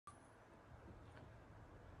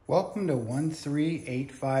Welcome to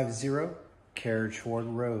 13850 Carriage Ford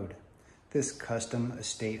Road. This custom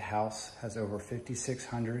estate house has over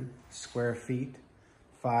 5,600 square feet,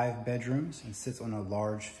 5 bedrooms, and sits on a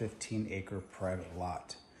large 15-acre private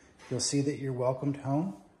lot. You'll see that you're welcomed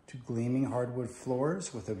home to gleaming hardwood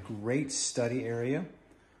floors with a great study area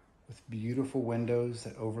with beautiful windows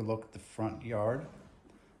that overlook the front yard.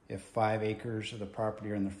 You have 5 acres of the property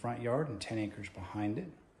are in the front yard and 10 acres behind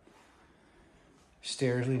it.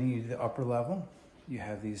 Stairs leading you to the upper level. You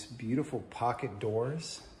have these beautiful pocket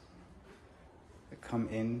doors that come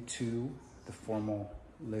into the formal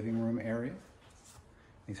living room area.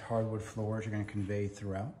 These hardwood floors are going to convey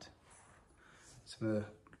throughout. Some of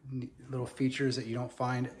the little features that you don't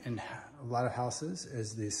find in a lot of houses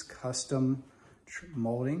is this custom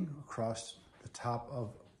molding across the top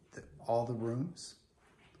of all the rooms.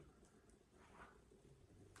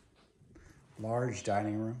 Large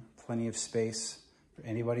dining room, plenty of space for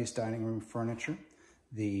anybody's dining room furniture.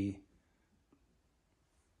 The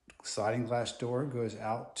sliding glass door goes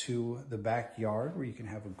out to the backyard where you can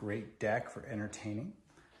have a great deck for entertaining.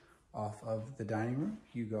 Off of the dining room,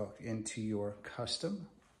 you go into your custom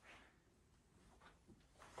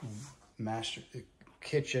master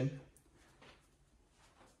kitchen.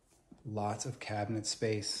 Lots of cabinet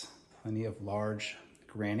space, plenty of large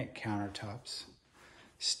granite countertops,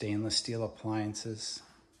 stainless steel appliances.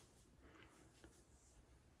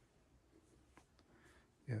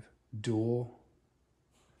 You have dual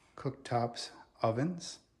cooktops,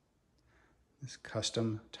 ovens, this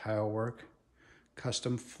custom tile work,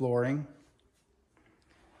 custom flooring,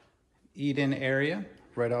 eat-in area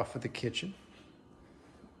right off of the kitchen.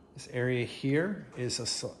 This area here is a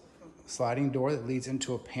sliding door that leads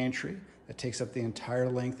into a pantry that takes up the entire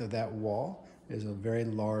length of that wall. It is a very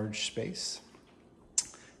large space.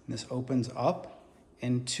 And this opens up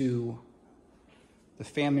into the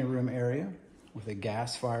family room area with a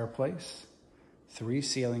gas fireplace, 3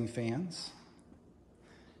 ceiling fans,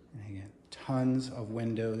 and again, tons of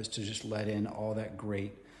windows to just let in all that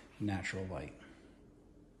great natural light.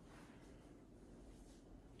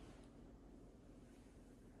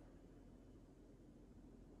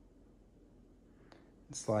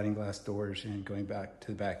 Sliding glass doors and going back to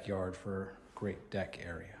the backyard for a great deck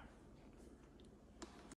area.